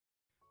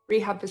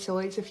Rehab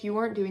facilities, if you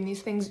aren't doing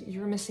these things,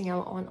 you're missing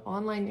out on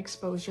online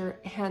exposure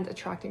and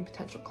attracting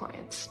potential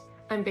clients.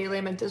 I'm Bailey.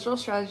 I'm a digital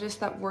strategist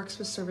that works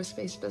with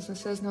service-based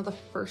businesses. Now, the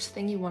first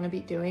thing you want to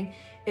be doing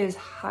is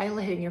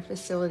highlighting your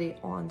facility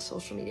on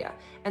social media.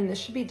 And this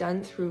should be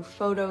done through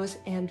photos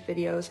and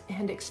videos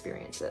and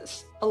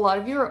experiences. A lot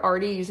of you are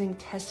already using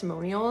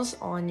testimonials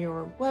on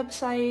your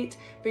website,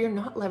 but you're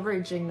not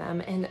leveraging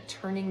them and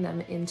turning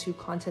them into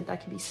content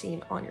that can be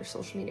seen on your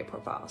social media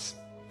profiles.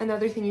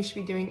 Another thing you should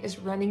be doing is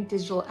running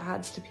digital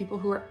ads to people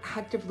who are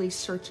actively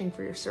searching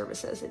for your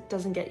services. It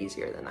doesn't get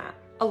easier than that.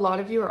 A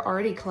lot of you are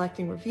already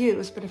collecting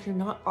reviews, but if you're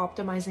not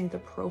optimizing the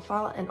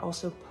profile and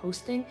also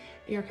posting,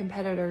 your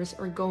competitors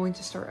are going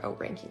to start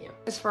outranking you.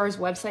 As far as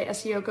website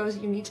SEO goes,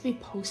 you need to be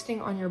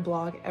posting on your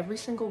blog every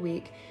single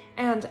week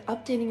and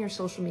updating your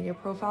social media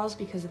profiles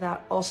because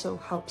that also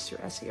helps your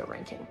SEO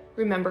ranking.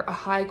 Remember, a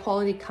high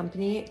quality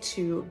company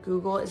to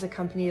Google is a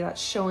company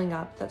that's showing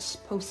up, that's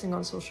posting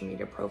on social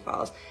media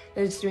profiles,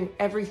 that is doing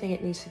everything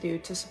it needs to do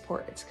to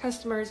support its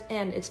customers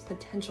and its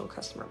potential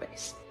customer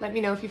base. Let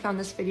me know if you found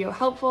this video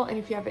helpful and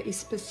if you have a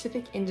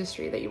specific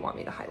industry that you want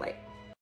me to highlight.